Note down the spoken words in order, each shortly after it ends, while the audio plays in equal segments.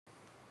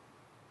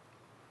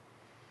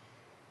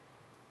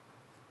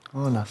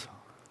Olaso.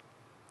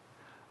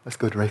 Let's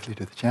go directly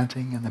to the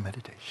chanting and the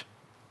meditation.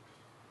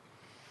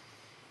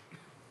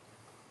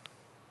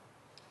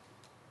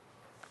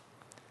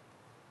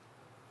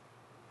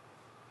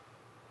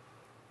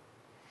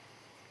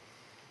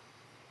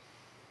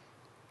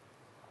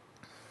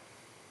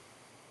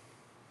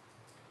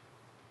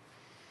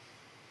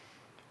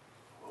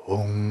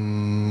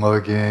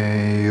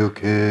 Ongage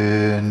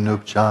yuke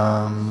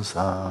nupcham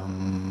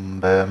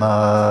sambema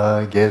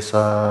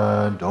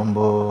gesa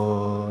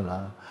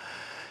dombola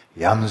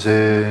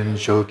Yamzen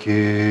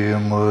shoki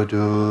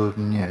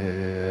mudubnye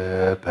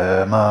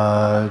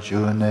pema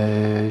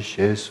june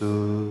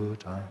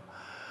shesuta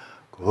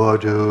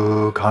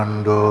Kodu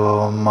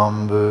kando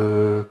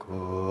mambu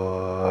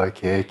ko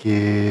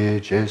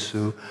keki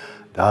jesu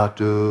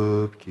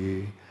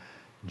datupki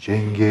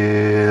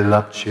Jingi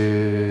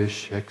lapchi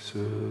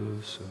sheksu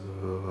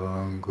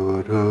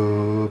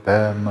guru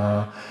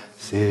pema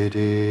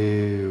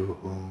siddhi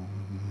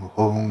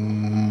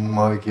hum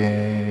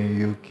oge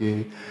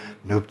yuki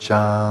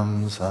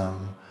nupcham sam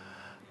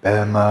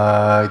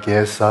pema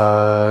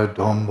gesa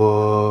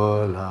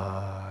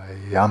dombola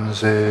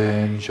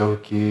yamsen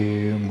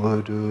joki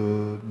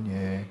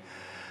mudunye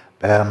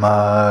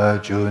pema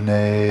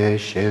june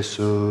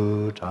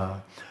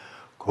shesuta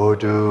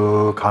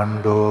Kodu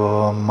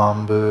kando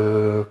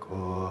mambu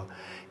ko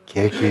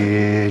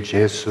keki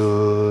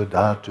jesu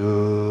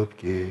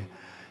datupki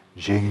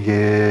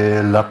jingi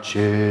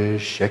lapchi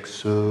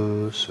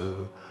sheksu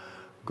su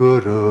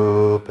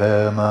guru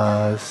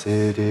pema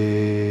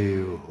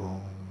siddhi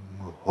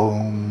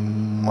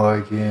hum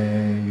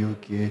oge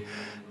yuki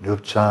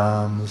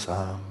nupcham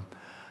sam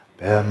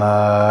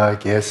pema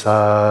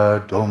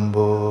gesa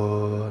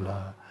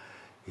dombola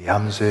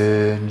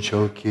Yamsen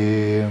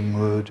choki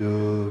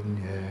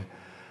mudunye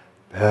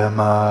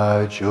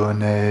pema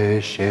june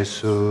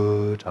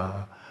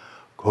shesuta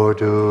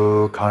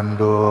kodu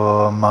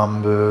kando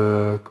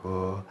mambu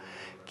ko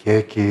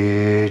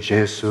keki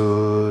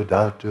jesu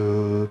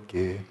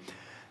datuki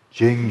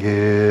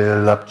jingi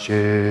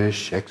lapchi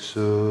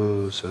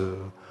sheksu su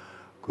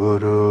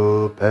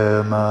guru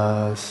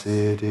pema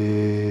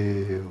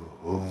siddhi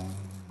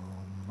hum.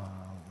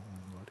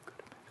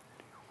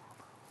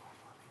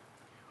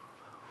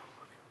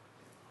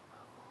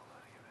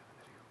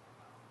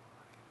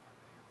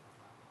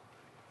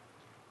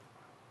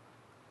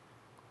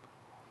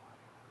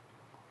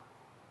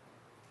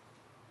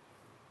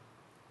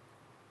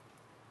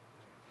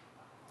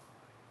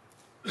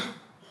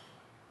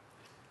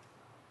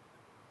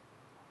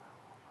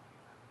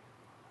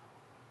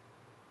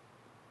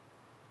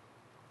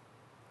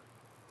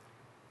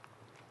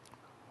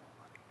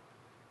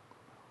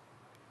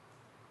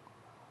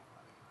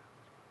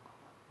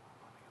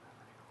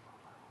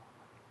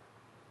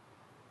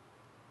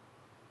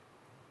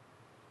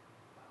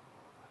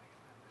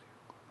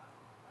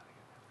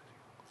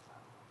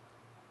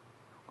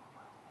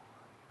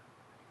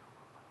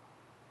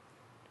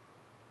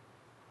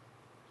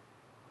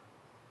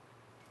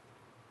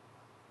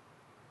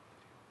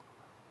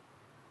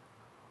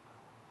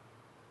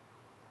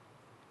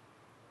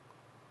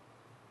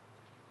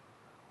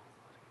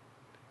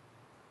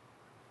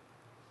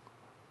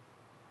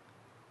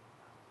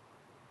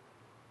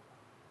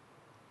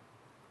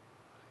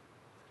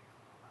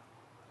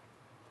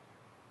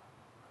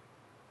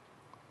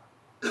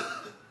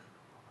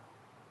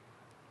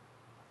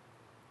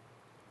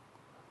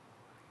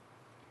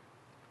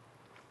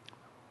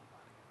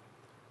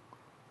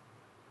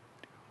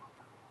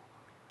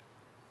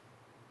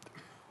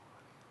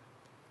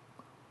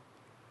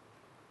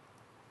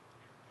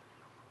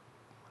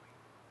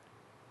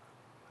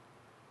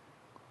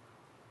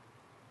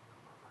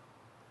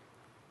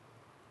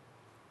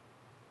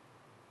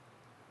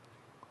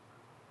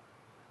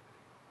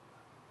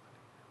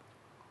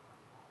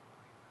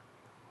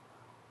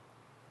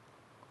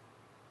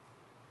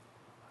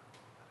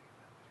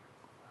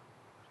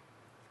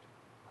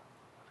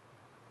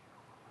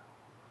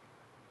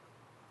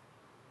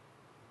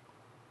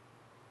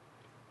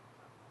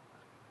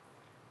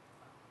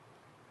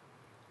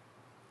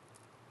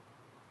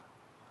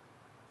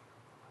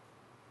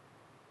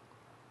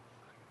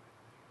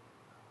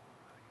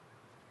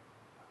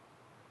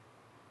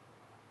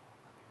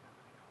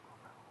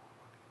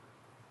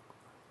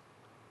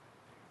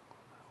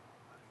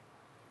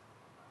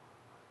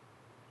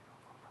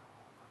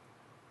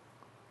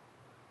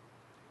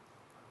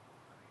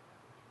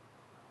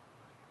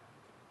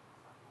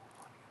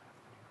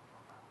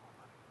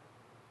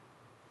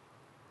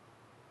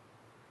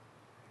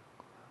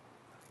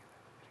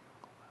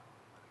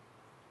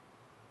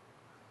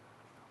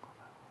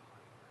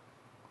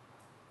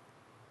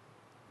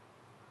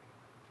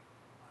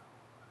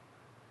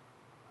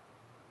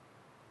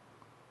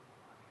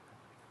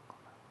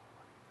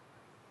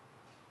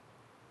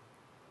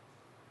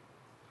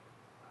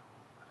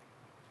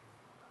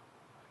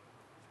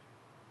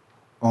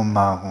 Om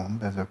Mahum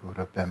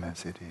Bezagura Pema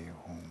Siddhi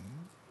Hum.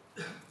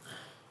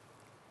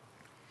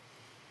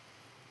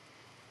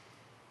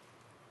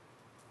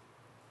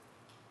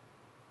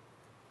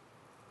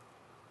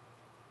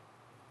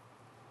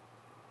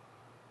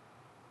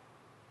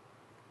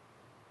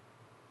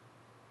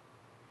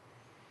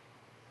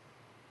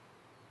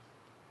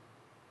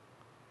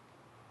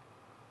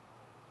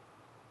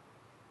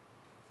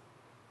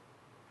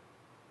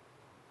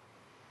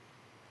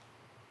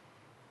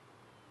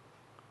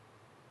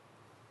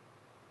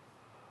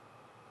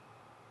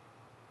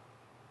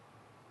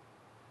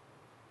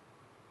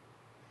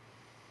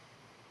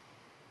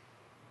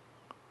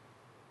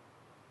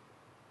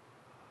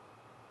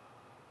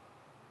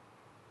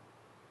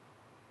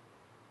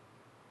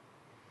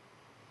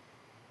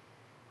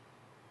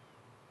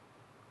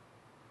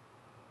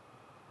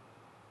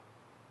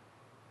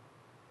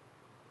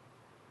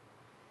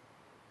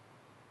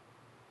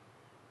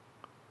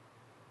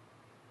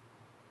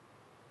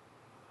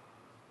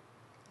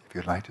 If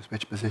you'd like to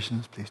switch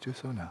positions, please do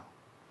so now.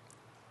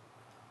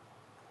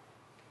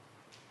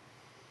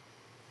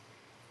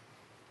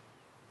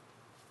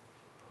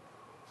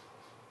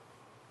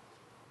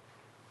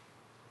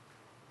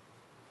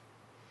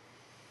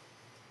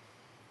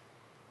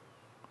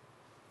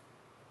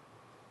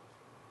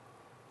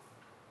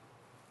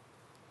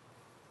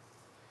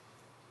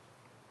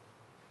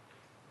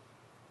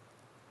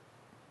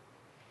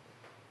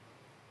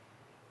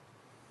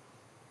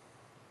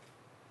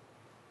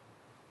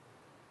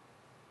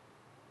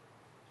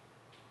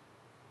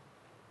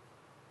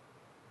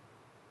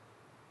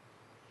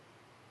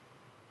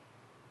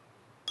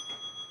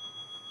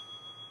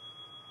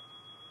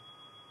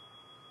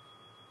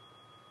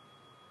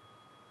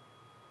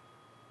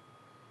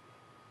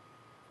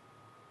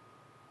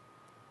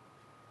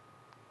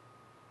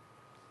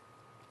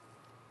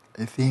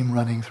 A theme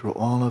running through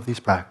all of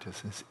these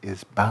practices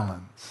is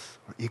balance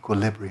or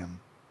equilibrium.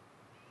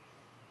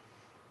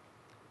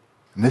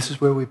 And this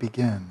is where we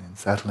begin in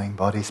settling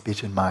body,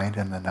 speech, and mind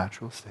in the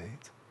natural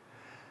state.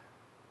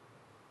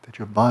 That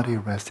your body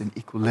rests in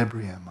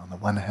equilibrium, on the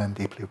one hand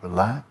deeply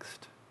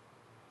relaxed,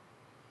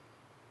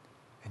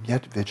 and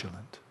yet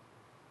vigilant.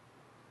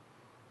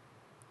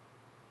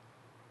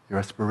 Your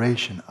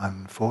respiration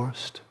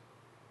unforced,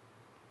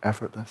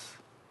 effortless,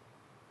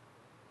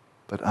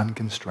 but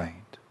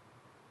unconstrained.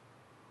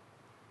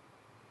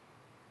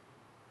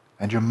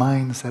 And your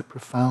mind set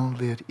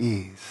profoundly at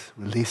ease,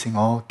 releasing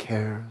all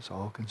cares,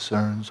 all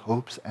concerns,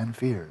 hopes, and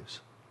fears.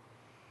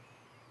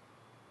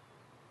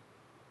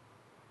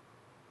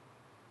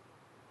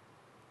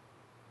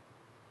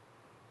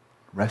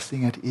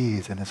 Resting at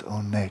ease in its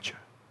own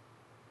nature,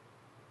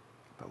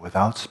 but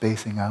without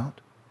spacing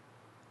out,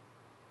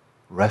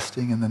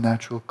 resting in the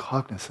natural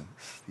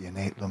cognizance, the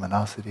innate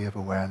luminosity of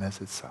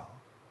awareness itself.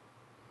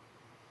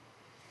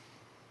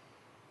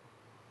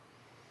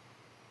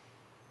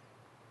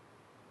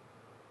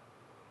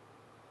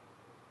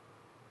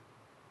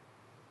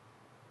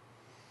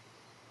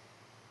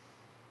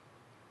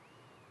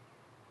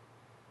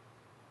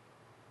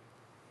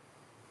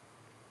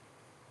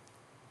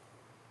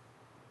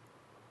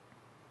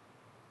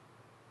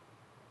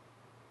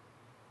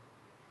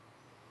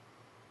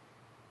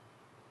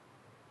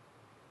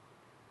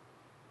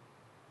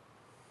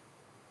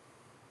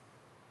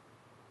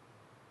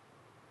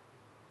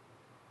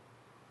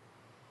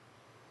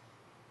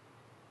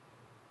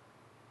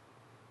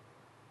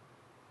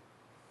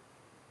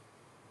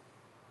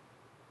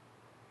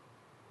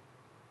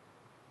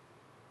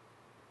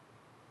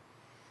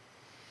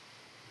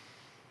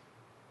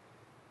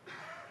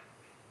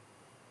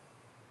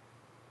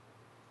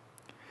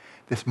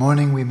 This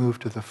morning we move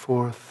to the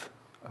fourth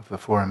of the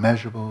four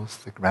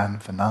immeasurables, the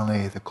grand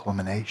finale, the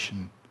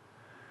culmination,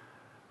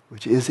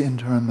 which is in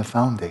turn the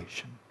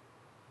foundation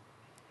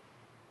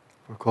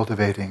for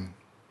cultivating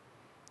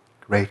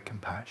great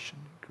compassion,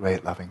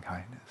 great loving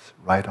kindness,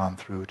 right on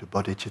through to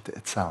bodhicitta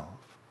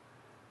itself.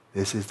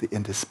 This is the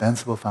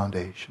indispensable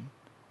foundation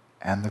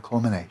and the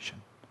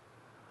culmination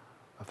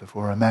of the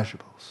four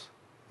immeasurables,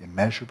 the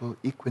immeasurable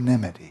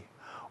equanimity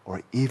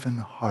or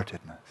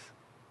even-heartedness.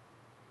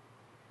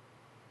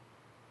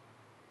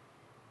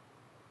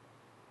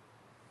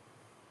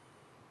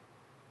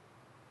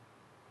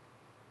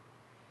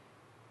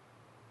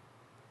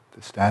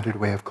 The standard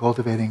way of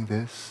cultivating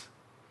this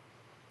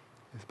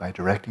is by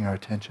directing our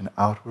attention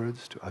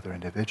outwards to other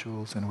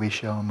individuals, and we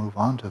shall move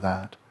on to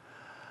that.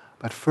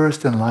 But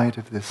first, in light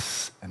of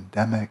this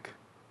endemic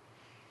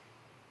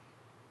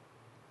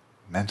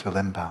mental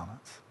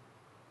imbalance,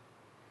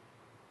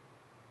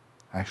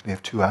 actually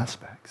of two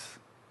aspects: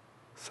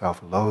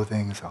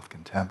 self-loathing,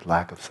 self-contempt,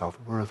 lack of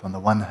self-worth on the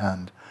one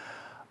hand,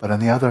 but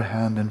on the other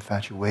hand,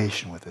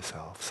 infatuation with the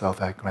self,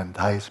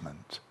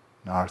 self-aggrandizement,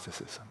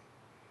 narcissism.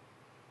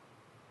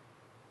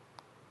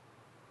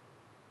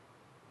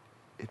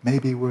 It may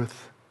be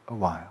worth a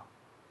while,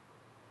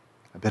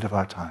 a bit of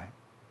our time,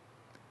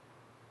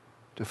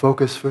 to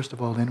focus first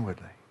of all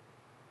inwardly.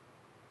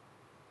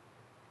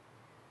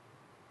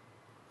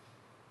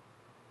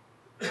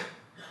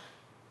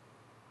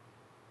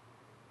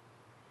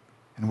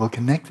 And we'll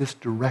connect this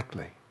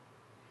directly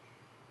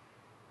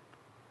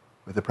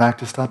with the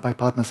practice taught by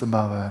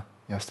Padmasambhava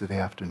yesterday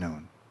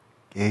afternoon,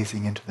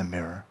 gazing into the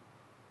mirror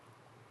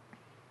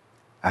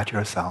at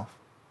yourself,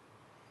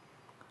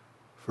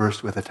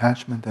 first with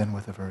attachment, then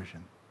with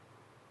aversion.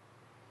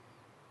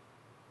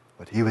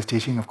 What he was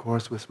teaching, of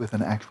course, was with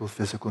an actual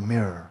physical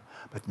mirror.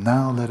 But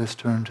now let us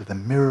turn to the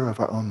mirror of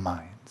our own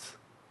minds.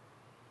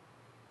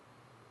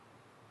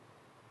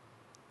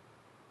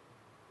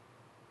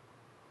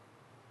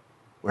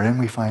 Wherein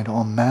we find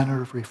all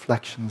manner of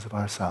reflections of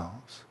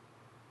ourselves.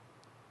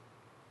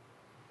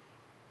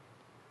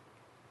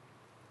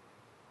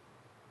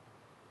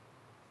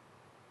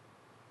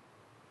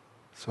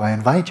 So I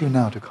invite you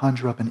now to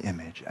conjure up an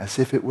image as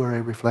if it were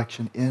a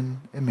reflection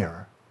in a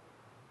mirror.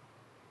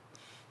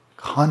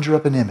 Conjure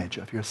up an image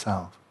of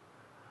yourself,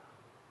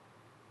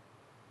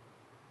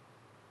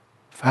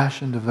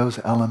 fashioned of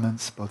those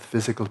elements, both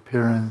physical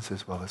appearance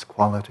as well as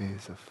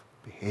qualities of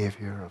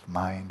behavior, of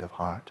mind, of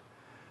heart,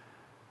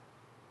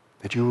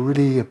 that you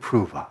really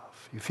approve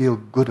of. You feel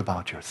good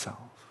about yourself.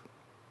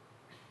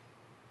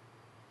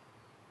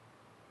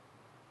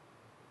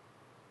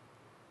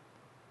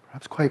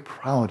 Perhaps quite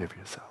proud of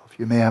yourself.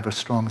 You may have a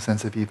strong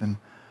sense of even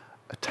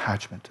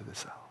attachment to the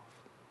self.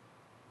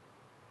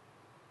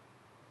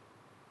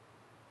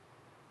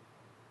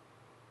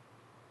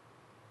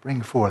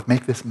 Bring forth,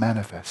 make this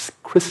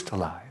manifest,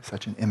 crystallize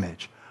such an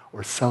image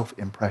or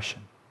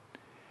self-impression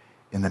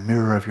in the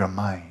mirror of your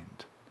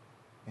mind,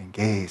 and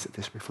gaze at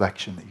this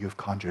reflection that you've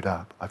conjured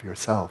up of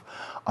yourself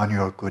on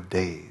your good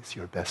days,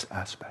 your best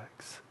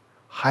aspects,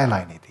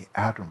 highlighting the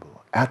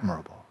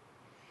admirable,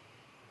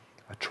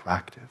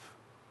 attractive,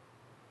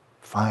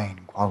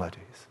 fine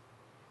qualities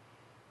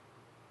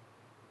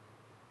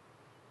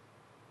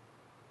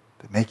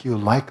that make you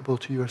likable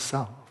to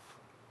yourself,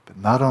 but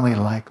not only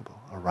likable,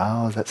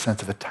 arouse that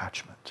sense of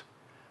attachment.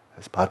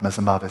 As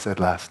Padmasambhava said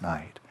last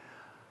night,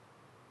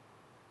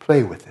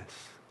 play with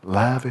this.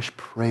 Lavish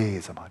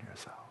praise upon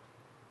yourself.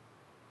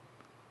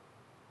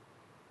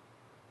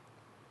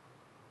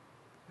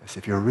 As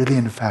if you're really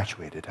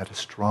infatuated, had a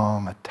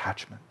strong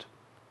attachment,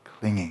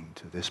 clinging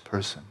to this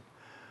person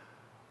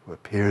who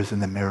appears in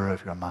the mirror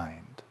of your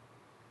mind.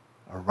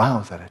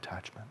 Arouse that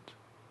attachment,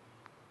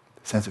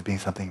 the sense of being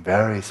something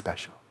very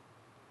special.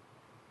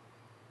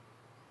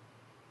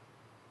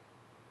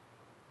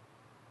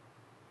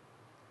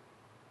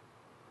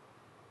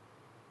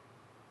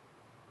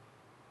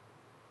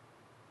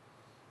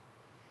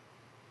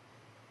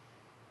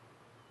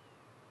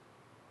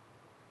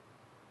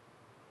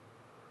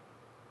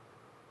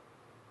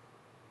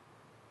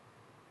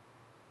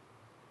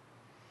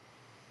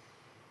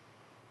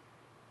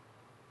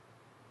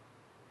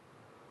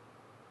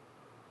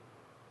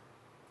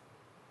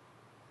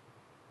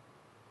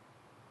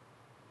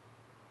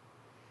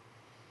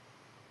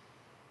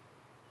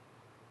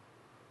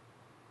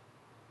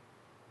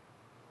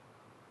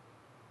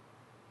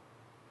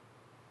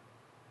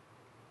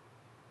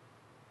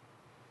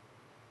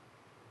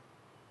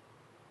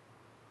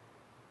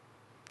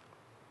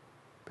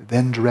 But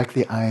then direct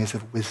the eyes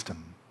of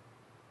wisdom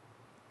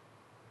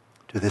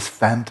to this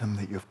phantom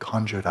that you've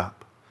conjured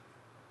up,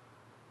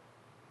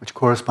 which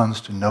corresponds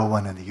to no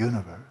one in the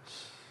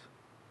universe.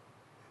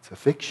 It's a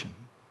fiction.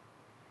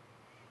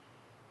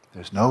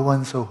 There's no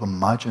one so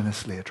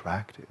homogeneously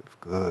attractive,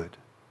 good,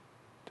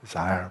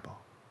 desirable.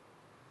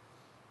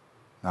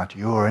 Not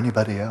you or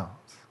anybody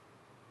else.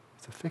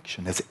 It's a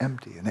fiction. It's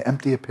empty, an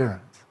empty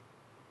appearance.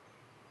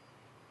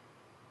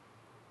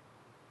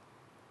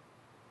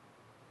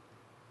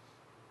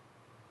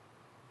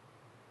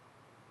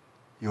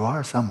 You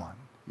are someone.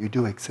 You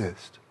do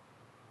exist.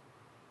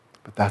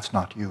 But that's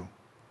not you.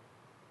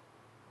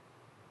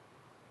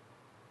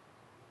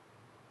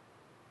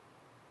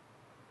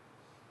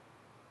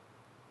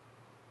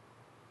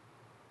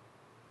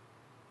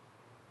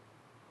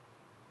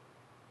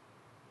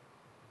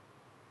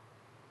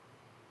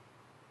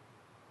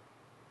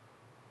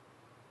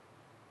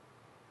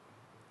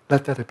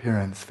 Let that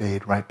appearance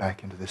fade right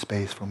back into the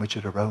space from which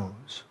it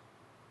arose,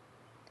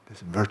 this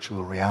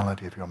virtual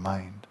reality of your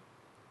mind.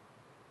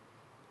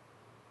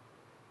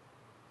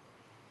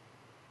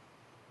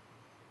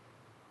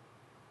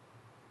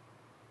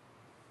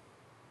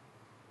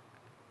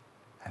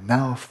 And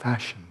now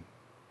fashion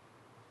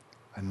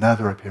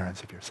another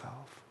appearance of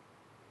yourself,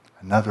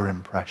 another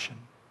impression,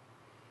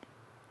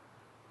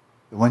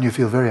 the one you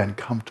feel very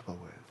uncomfortable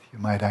with, you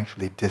might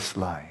actually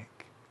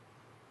dislike,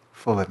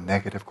 full of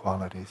negative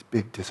qualities,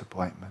 big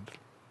disappointment,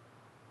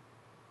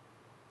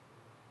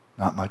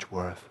 not much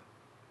worth,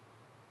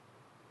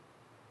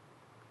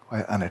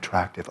 quite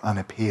unattractive,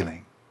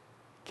 unappealing.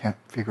 Can't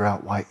figure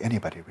out why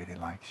anybody really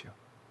likes you.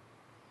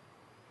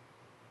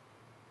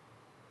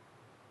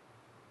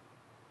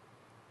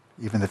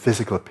 Even the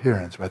physical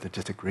appearance, rather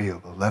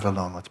disagreeable, let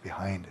alone what's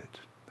behind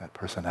it, that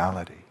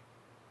personality.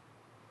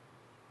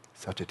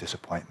 Such a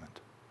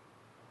disappointment.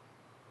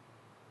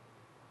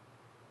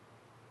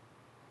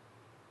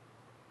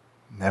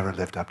 Never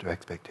lived up to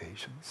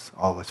expectations,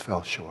 always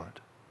fell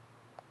short.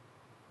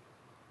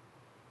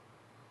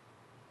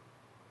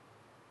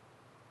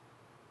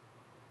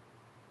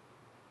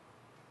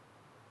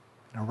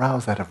 And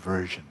arouse that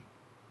aversion.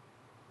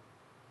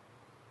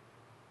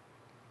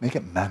 Make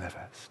it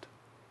manifest.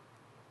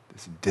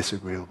 This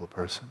disagreeable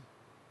person.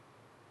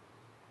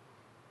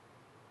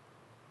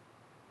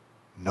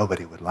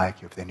 Nobody would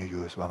like you if they knew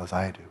you as well as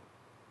I do.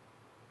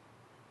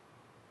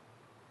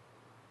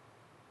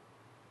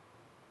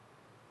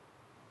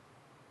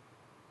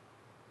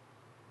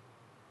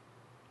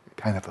 You're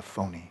kind of a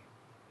phony.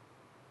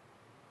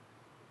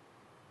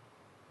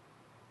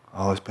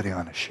 Always putting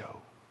on a show.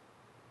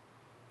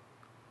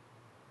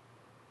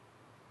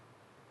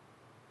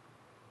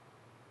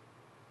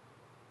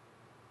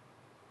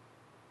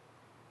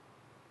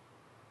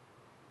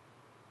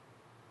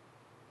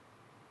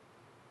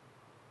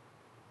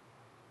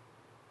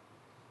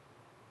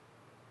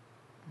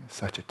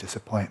 Such a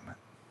disappointment.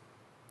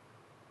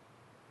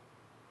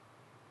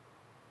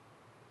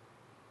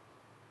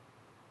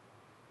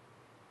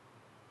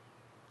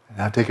 And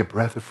now take a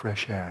breath of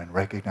fresh air and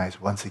recognize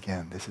once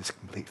again this is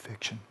complete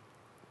fiction.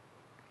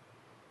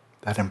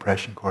 That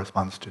impression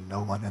corresponds to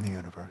no one in the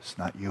universe,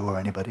 not you or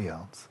anybody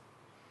else.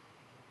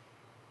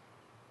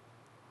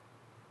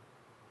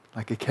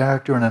 Like a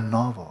character in a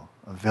novel,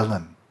 a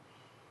villain,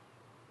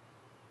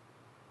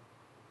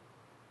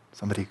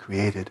 somebody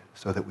created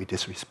so that we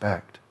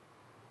disrespect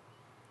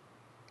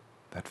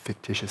that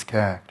fictitious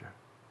character.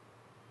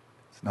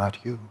 It's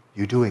not you.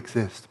 You do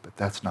exist, but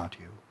that's not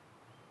you.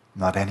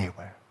 Not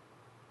anywhere.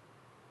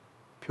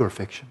 Pure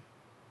fiction.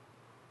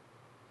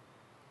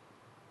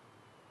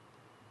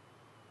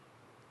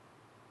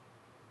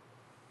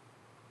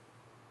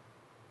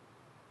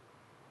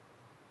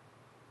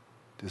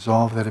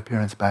 Dissolve that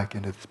appearance back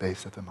into the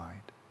space of the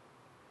mind.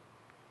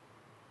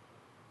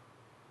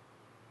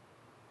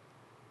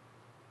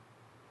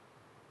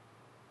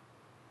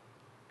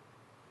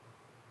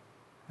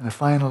 And a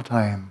final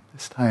time,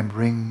 this time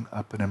bring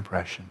up an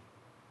impression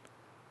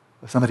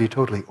of somebody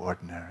totally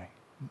ordinary,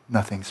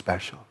 nothing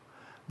special,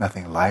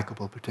 nothing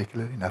likable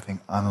particularly,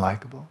 nothing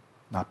unlikable,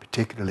 not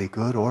particularly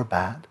good or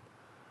bad,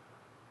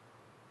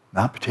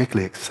 not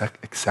particularly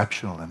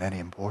exceptional in any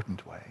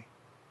important way.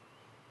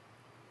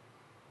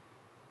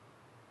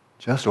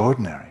 Just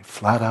ordinary,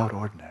 flat out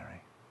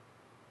ordinary,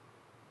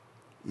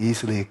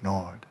 easily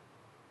ignored,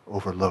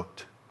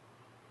 overlooked.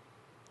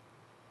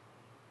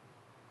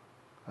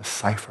 A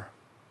cipher.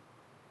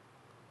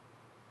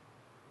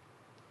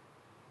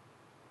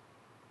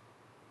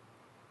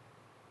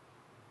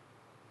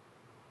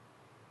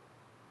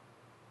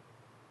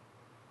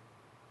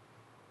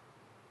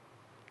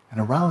 And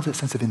arouse that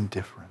sense of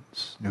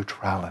indifference,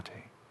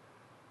 neutrality,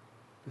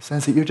 the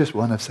sense that you're just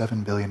one of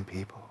 7 billion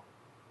people.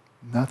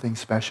 Nothing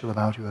special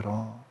about you at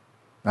all.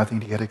 Nothing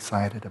to get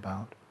excited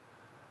about,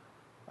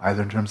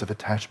 either in terms of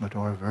attachment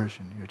or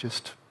aversion. You're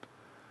just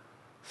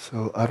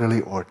so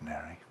utterly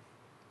ordinary.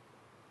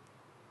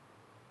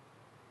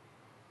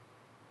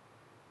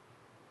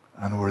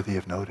 Unworthy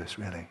of notice,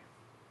 really.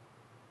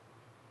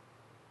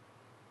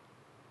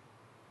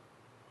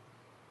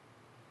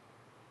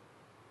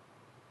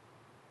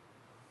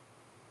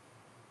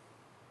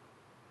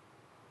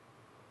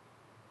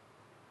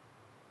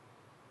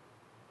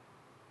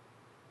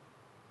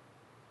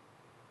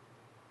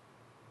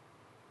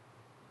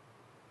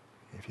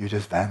 If you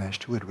just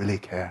vanished, who would really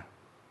care?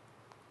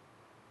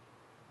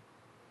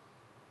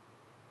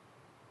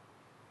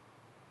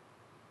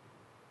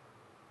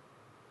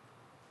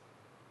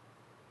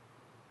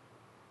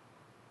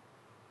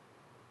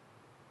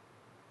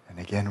 And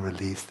again,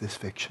 release this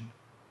fiction.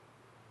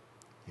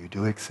 You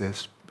do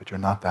exist, but you're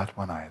not that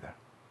one either.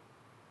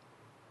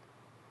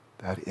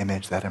 That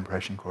image, that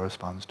impression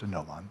corresponds to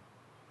no one.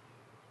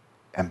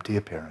 Empty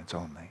appearance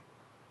only.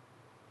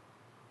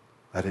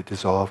 Let it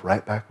dissolve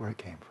right back where it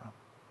came from,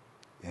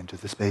 into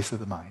the space of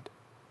the mind.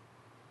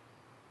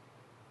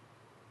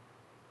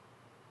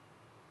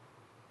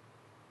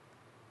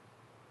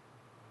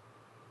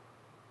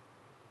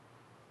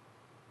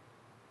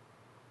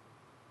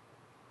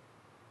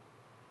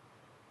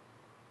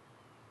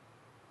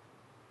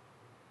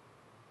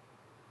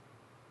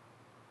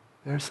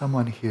 There's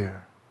someone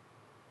here.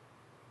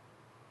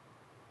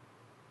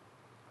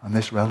 On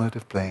this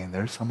relative plane,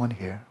 there's someone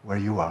here where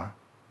you are.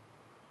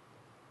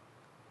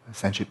 A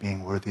sentient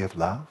being worthy of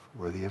love,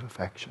 worthy of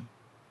affection.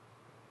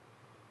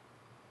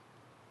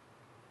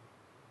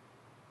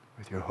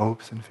 With your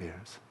hopes and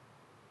fears.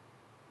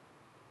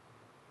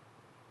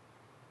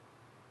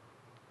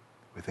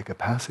 With the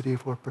capacity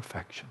for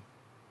perfection.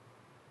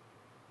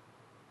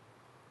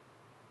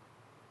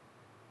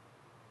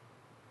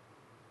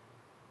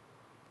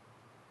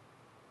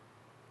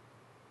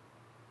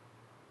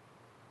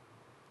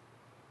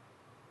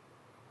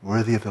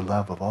 Worthy of the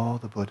love of all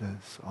the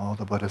Buddhas, all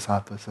the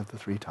Bodhisattvas of the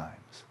 3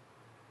 times,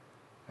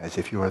 as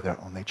if you are their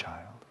only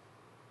child.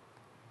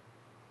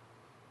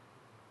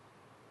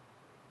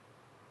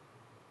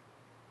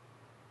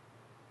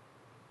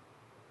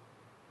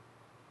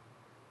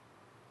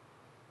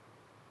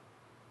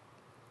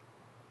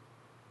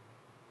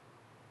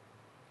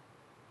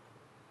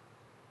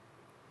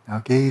 Now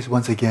gaze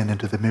once again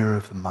into the mirror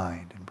of the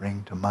mind and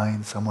bring to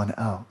mind someone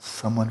else,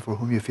 someone for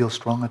whom you feel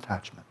strong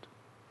attachment.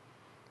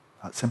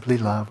 Not simply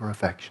love or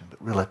affection,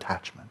 but real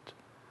attachment.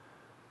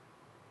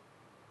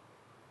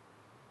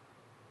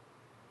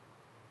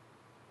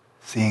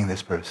 Seeing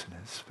this person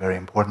is very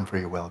important for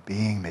your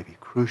well-being, maybe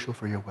crucial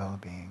for your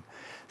well-being.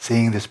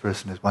 Seeing this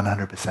person is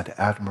 100%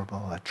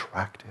 admirable,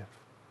 attractive,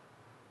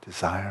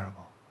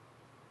 desirable,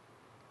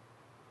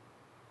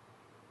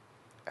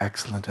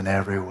 excellent in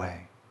every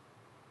way.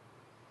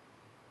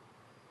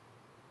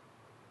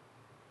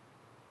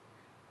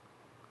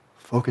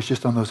 Focus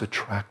just on those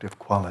attractive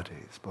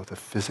qualities, both the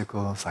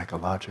physical,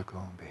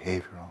 psychological,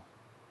 behavioral,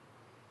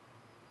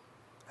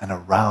 and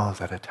arouse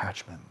that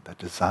attachment, that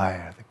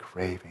desire, the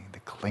craving,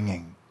 the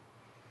clinging.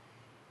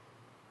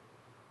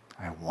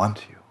 I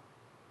want you.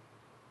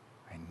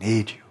 I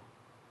need you.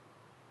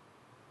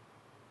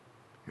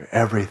 You're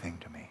everything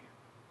to me.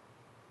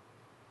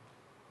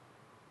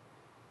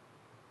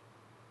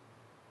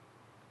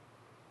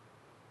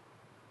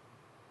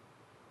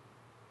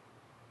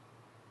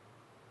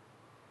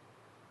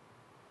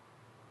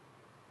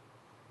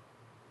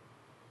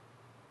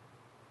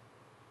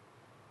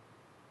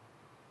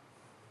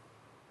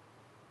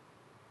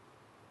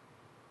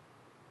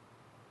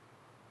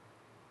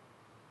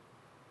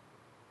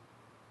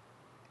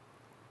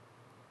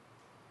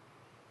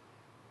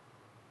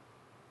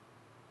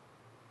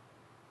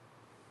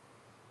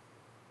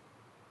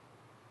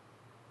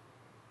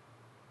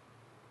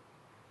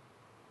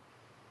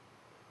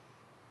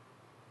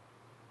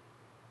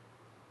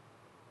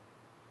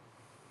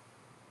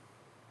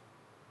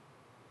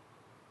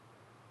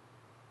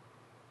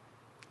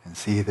 and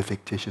see the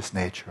fictitious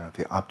nature of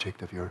the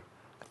object of your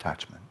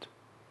attachment,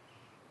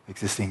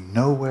 existing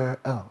nowhere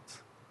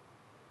else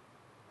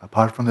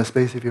apart from the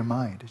space of your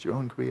mind. It's your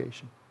own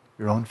creation,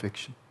 your own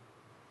fiction.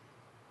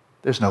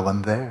 There's no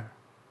one there.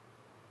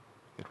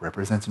 It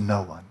represents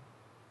no one.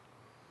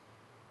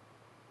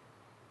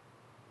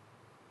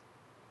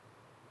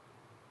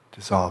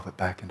 Dissolve it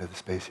back into the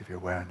space of your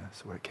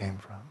awareness where it came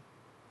from.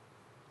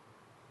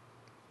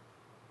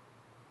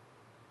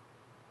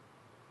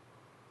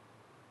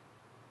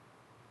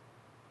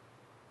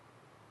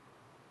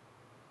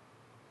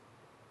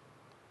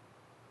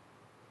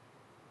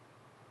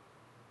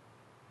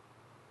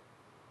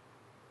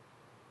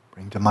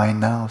 Bring to mind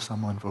now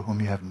someone for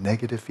whom you have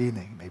negative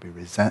feeling, maybe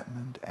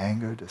resentment,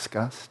 anger,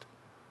 disgust,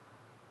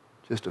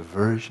 just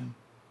aversion,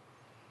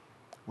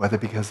 whether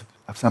because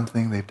of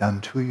something they've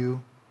done to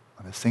you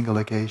on a single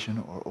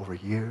occasion or over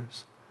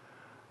years.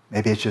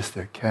 Maybe it's just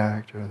their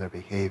character, their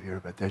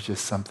behavior, but there's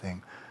just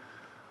something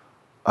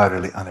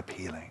utterly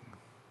unappealing,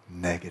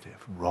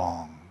 negative,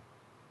 wrong,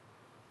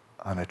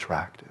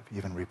 unattractive,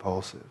 even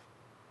repulsive.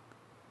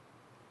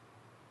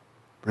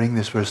 Bring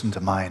this person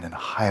to mind and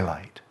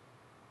highlight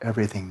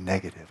everything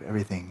negative,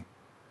 everything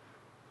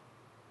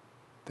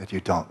that you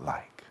don't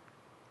like,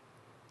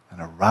 and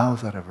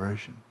arouse that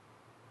aversion.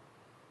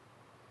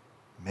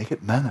 Make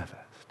it manifest.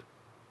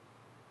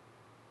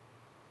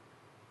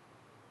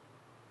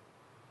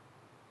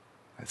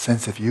 That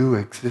sense, if you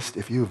exist,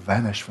 if you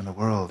vanish from the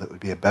world, it would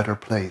be a better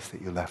place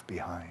that you left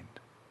behind.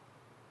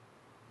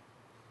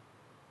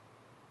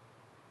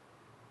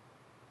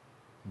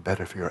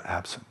 Better for your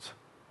absence.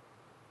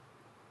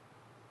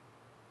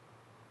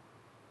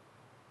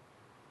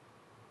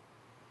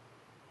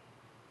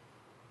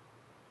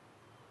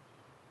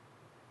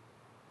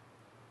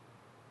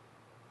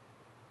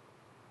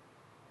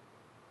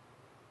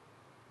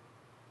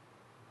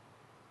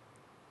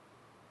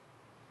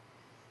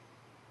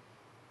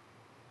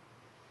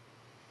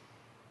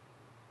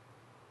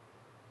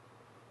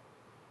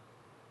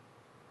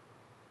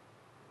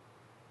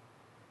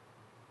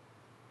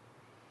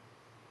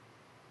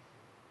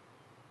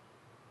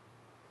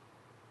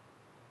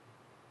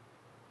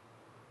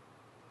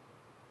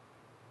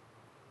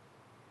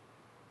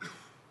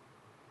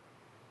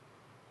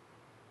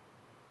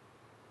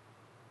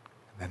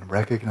 And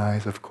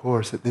recognize, of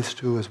course, that this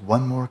too is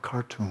one more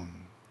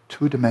cartoon,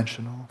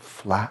 two-dimensional,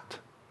 flat,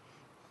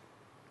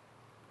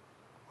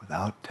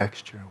 without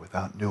texture,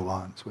 without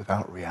nuance,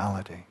 without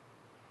reality,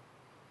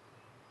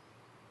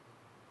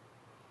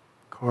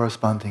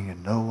 corresponding to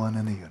no one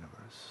in the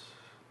universe.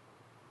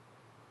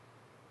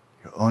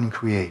 Your own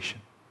creation,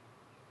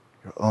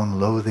 your own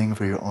loathing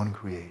for your own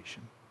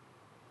creation.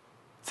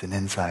 It's an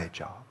inside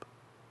job.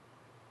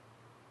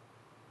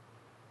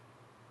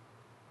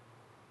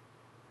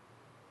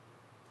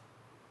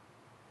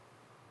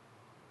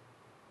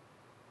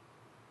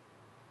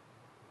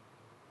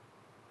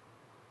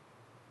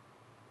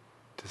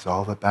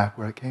 Dissolve it back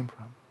where it came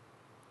from.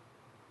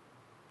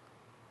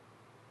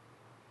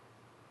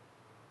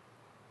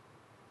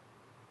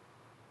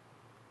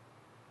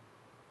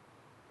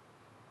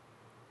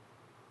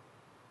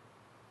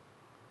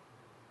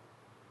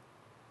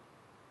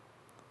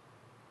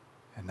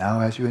 And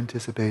now, as you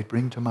anticipate,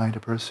 bring to mind a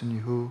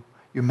person who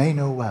you may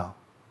know well,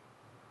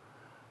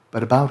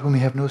 but about whom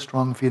you have no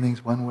strong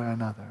feelings one way or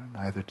another,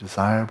 neither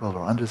desirable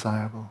or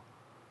undesirable,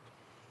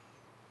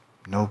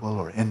 noble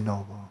or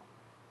ignoble.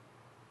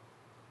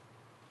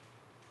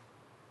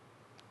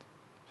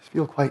 Just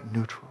feel quite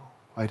neutral,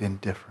 quite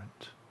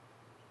indifferent.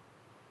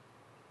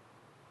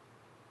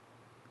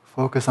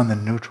 Focus on the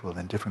neutral,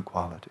 indifferent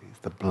qualities,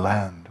 the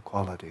bland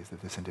qualities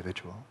of this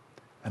individual,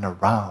 and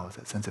arouse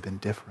that sense of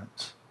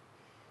indifference.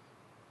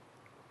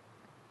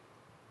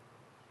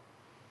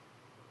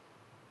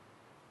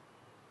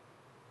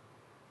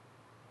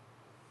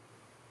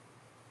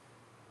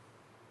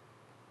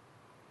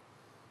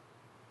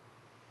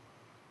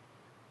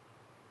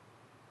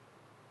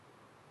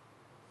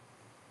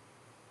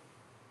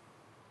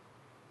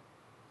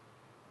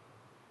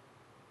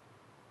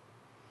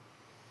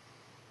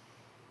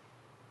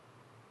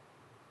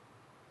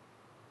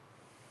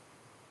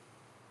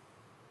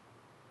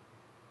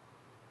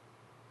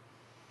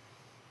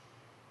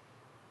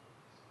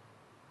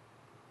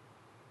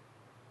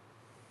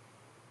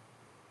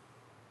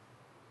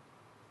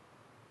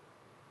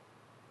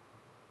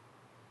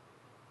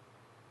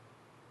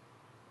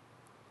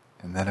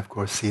 And then, of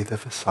course, see the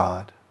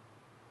facade,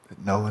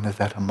 that no one is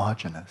that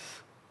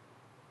homogeneous.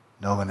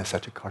 No one is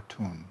such a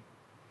cartoon.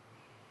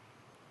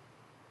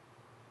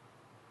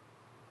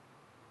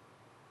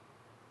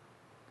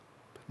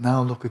 But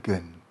now look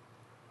again.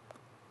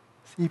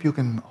 See if you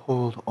can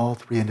hold all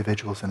three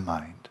individuals in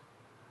mind.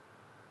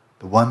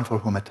 The one for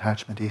whom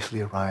attachment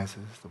easily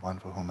arises, the one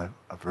for whom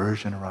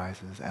aversion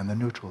arises, and the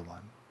neutral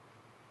one.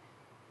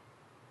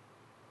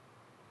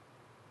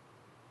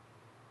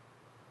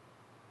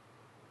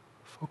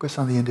 Focus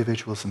on the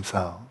individuals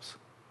themselves.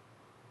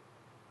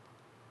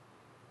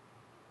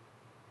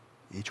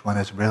 Each one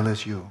as real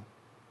as you.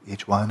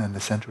 Each one in the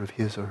center of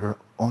his or her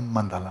own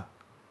mandala.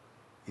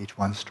 each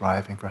one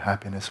striving for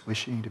happiness,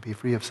 wishing to be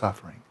free of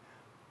suffering,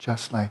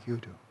 just like you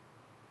do.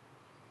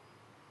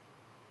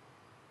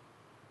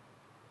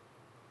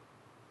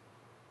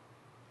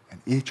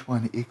 And each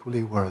one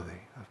equally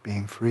worthy of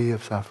being free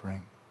of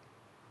suffering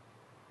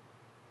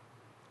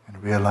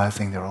and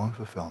realizing their own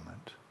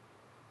fulfillment,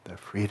 their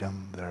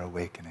freedom, their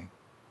awakening.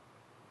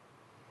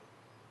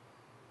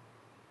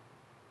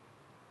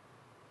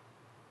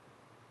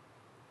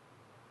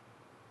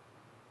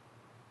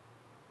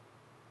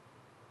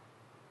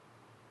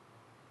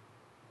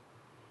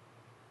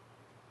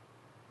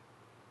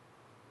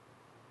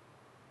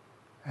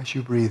 As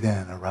you breathe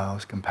in,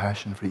 arouse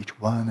compassion for each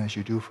one as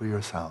you do for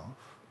yourself.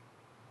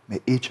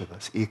 May each of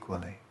us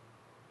equally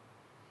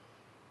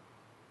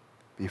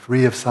be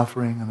free of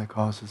suffering and the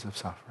causes of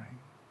suffering.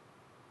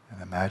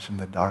 And imagine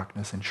the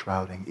darkness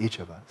enshrouding each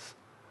of us,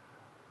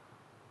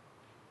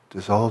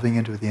 dissolving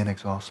into the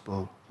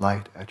inexhaustible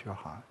light at your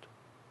heart.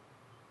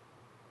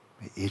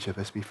 May each of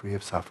us be free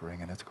of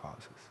suffering and its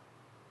causes.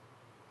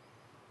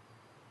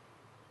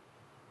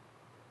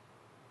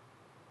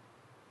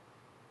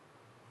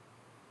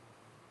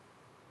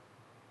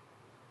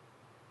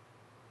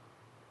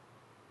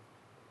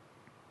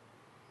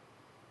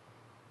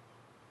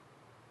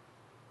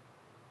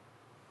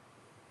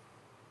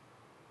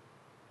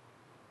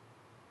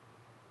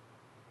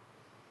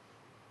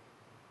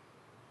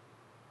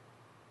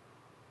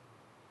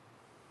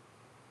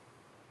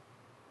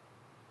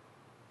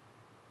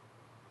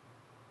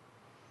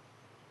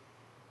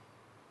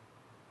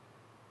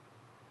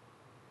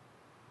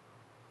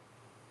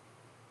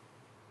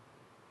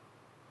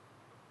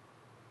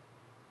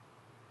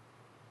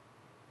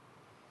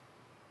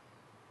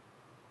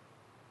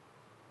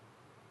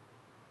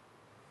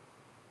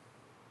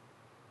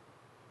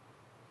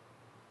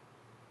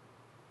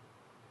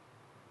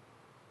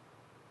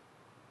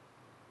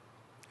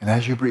 And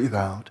as you breathe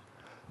out,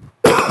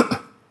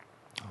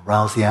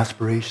 arouse the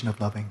aspiration of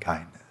loving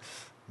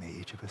kindness. May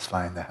each of us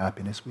find the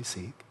happiness we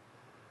seek.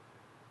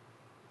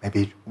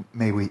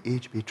 May we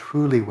each be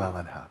truly well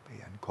and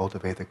happy and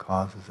cultivate the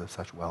causes of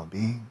such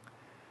well-being.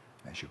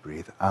 And as you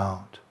breathe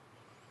out,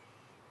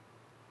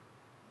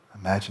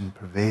 imagine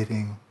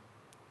pervading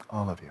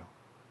all of you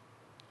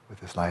with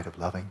this light of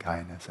loving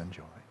kindness and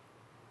joy.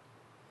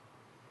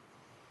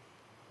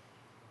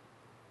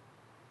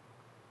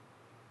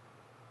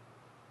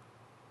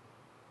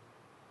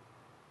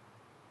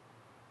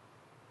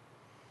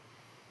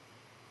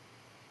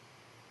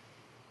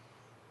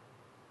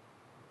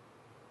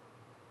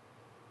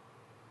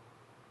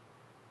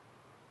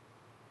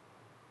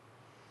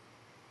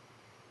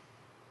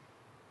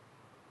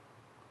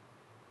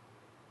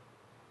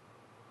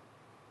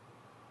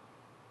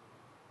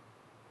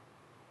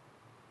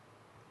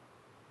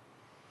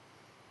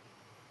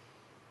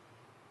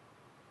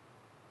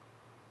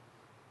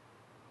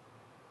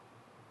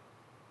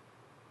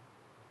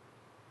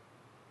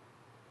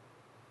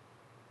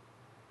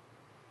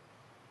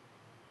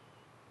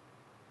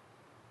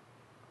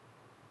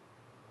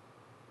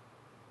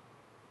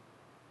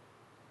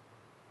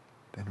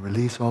 Then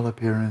release all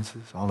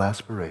appearances, all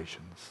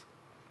aspirations.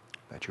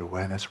 Let your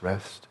awareness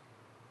rest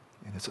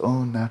in its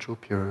own natural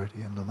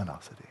purity and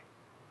luminosity.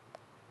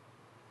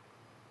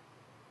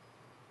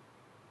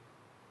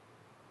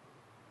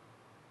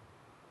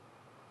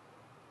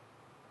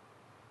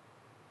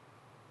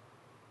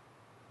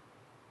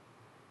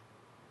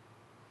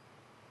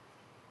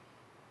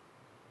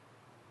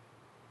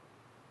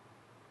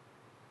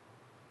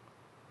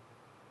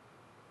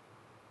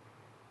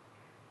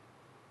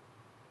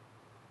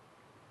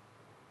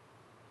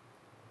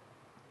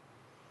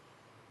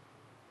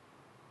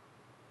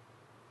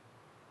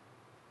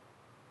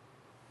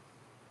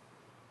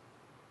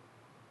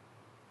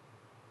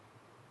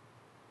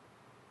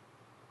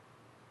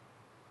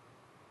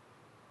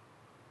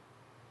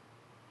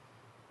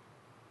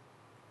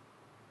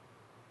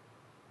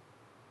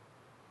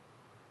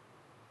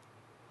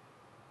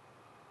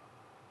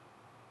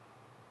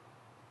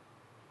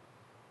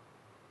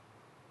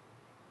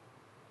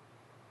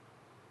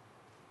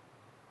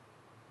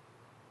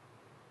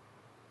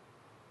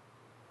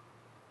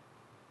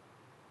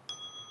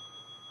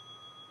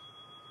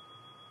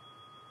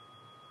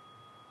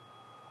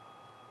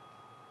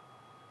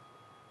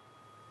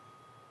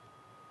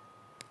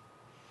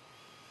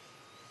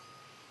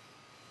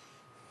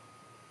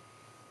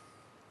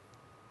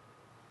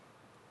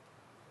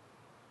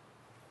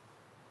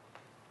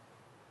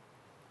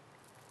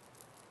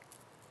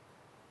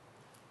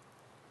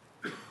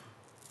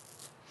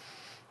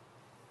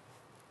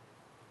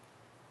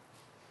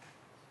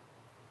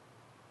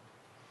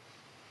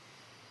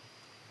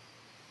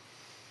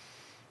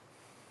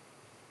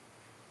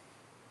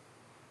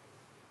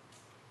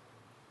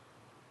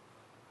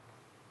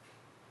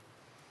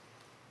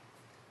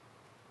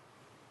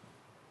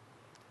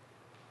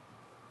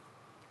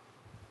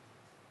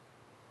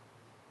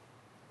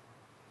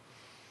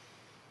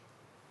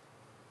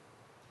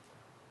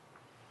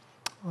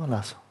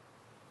 Voilà.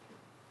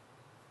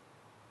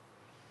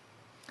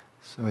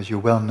 So as you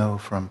well know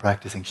from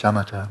practicing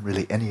shamatha,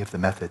 really any of the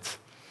methods,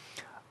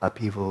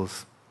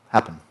 upheavals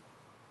happen.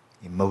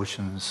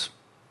 Emotions,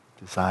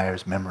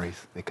 desires,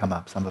 memories, they come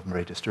up. Some of them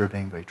very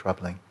disturbing, very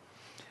troubling.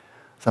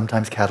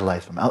 Sometimes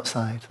catalyzed from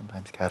outside,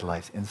 sometimes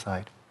catalyzed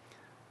inside.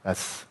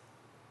 That's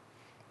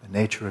the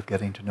nature of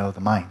getting to know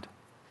the mind.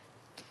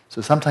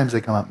 So sometimes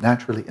they come up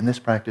naturally. In this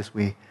practice,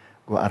 we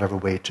go out of our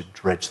way to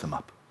dredge them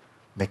up,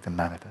 make them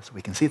manifest, so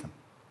we can see them.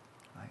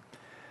 Right?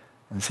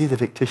 And see the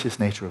fictitious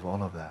nature of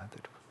all of that.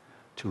 That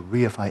to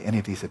reify any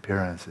of these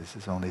appearances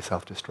is only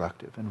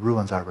self-destructive and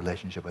ruins our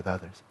relationship with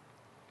others.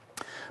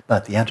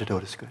 But the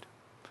antidote is good.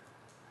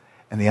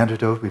 And the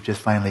antidote, we've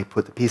just finally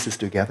put the pieces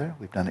together.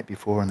 We've done it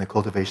before in the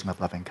cultivation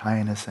of loving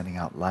kindness, sending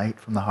out light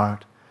from the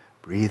heart,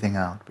 breathing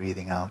out,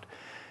 breathing out.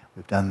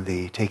 We've done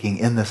the taking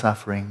in the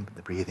suffering,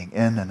 the breathing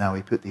in, and now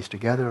we put these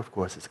together. Of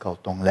course, it's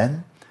called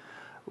Tonglen,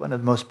 one of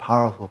the most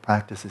powerful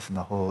practices in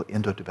the whole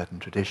Indo-Tibetan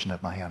tradition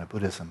of Mahayana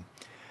Buddhism.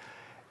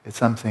 It's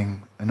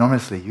something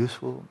enormously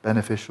useful,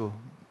 beneficial,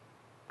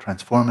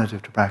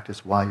 transformative to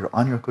practice while you're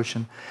on your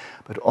cushion,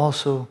 but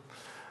also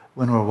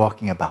when we're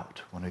walking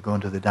about, when we go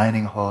into the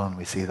dining hall and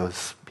we see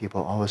those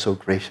people always so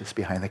gracious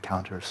behind the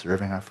counter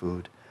serving our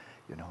food,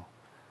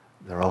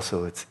 they're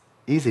also, it's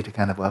easy to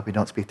kind of, well, we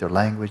don't speak their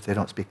language, they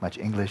don't speak much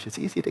English, it's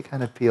easy to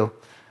kind of feel,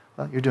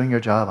 well, you're doing your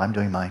job, I'm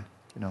doing mine,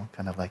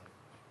 kind of like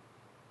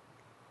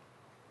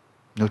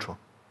neutral,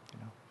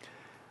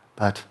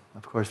 But,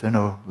 of course, they're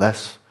no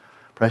less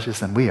precious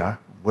than we are.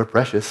 We're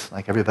precious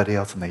like everybody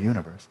else in the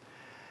universe.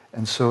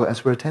 And so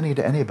as we're attending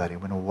to anybody,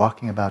 when we're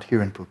walking about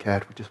here in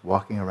Phuket, we're just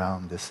walking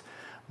around this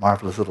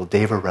marvelous little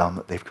Deva realm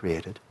that they've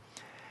created,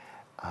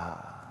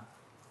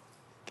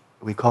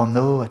 we call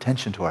no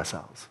attention to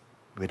ourselves.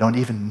 We don't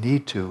even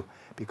need to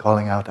be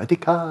calling out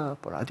adhikap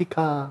or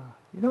adhika.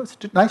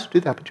 It's nice to do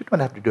that, but you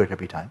don't have to do it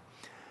every time.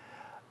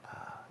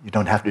 You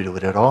don't have to do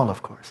it at all,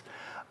 of course.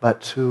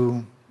 But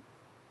to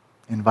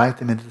invite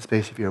them into the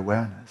space of your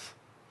awareness.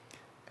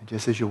 And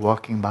just as you're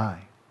walking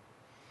by,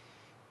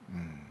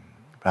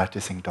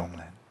 practicing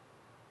Tonglen,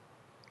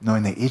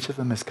 knowing that each of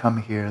them has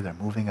come here, they're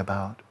moving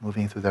about,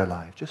 moving through their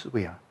lives, just as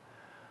we are,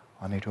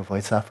 wanting to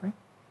avoid suffering,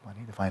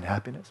 wanting to find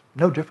happiness.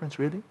 No difference,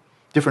 really.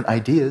 Different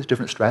ideas,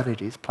 different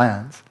strategies,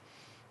 plans,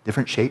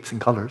 different shapes and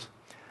colors,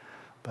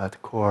 but the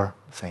core,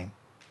 the same.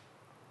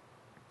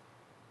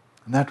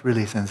 And that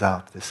really sends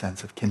out this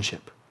sense of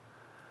kinship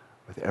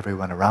with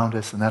everyone around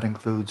us, and that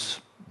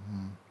includes,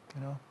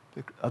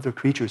 the other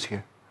creatures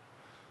here,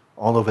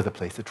 all over the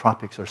place. The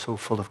tropics are so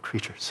full of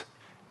creatures.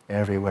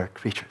 Everywhere,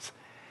 creatures.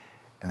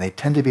 And they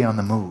tend to be on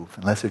the move,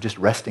 unless they're just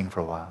resting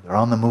for a while. They're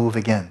on the move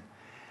again.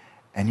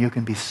 And you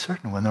can be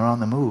certain when they're on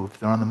the move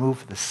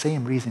for the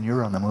same reason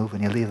you're on the move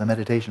when you leave the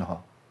meditation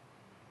hall.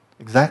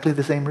 Exactly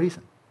the same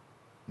reason.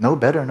 No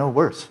better, no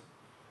worse.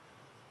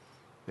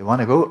 They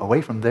want to go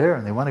away from there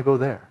and they want to go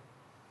there.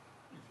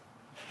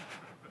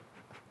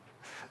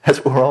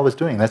 That's what we're always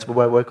doing. That's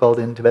why we're called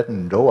in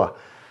Tibetan Doa.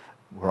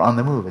 We're on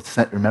the move.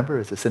 Remember,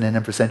 it's a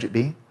synonym for sentient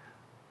being.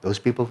 Those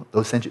people,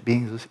 those sentient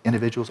beings, those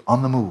individuals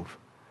on the move.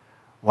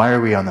 Why are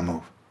we on the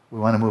move? We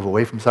want to move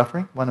away from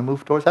suffering. We want to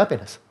move towards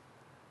happiness.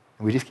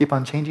 And we just keep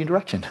on changing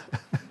direction.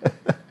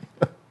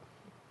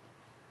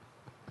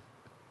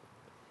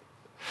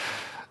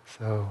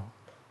 So,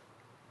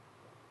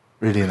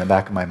 really in the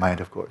back of my mind,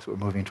 of course, we're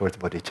moving towards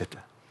bodhicitta,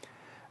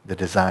 the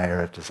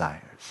desire of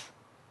desires,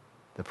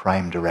 the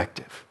prime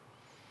directive,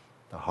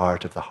 the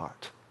heart of the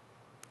heart.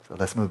 So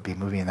let's be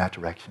moving in that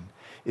direction.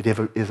 It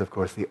is, of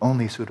course, the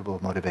only suitable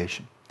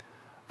motivation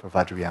for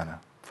Vajrayana,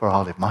 for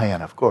all of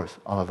Mahayana, of course,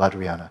 all of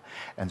Vajrayana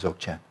and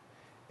Dzogchen.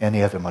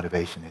 Any other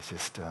motivation is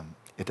just,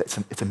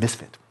 it's a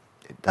misfit.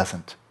 It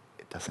doesn't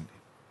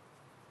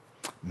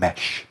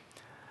mesh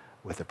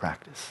with the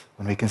practice.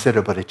 When we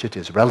consider bodhicitta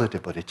as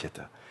relative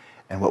bodhicitta,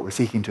 and what we're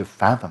seeking to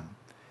fathom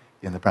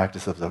in the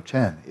practice of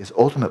Dzogchen is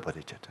ultimate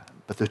bodhicitta,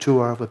 but the two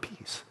are of a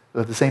piece.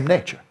 They're the same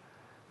nature.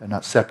 They're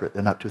not separate.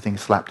 They're not two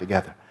things slapped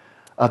together,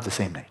 of the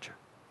same nature.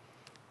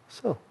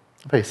 So,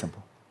 very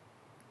simple.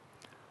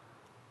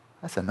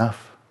 That's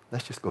enough.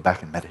 Let's just go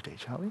back and meditate,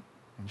 shall we?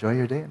 Enjoy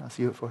your day, and I'll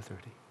see you at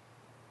 4:30.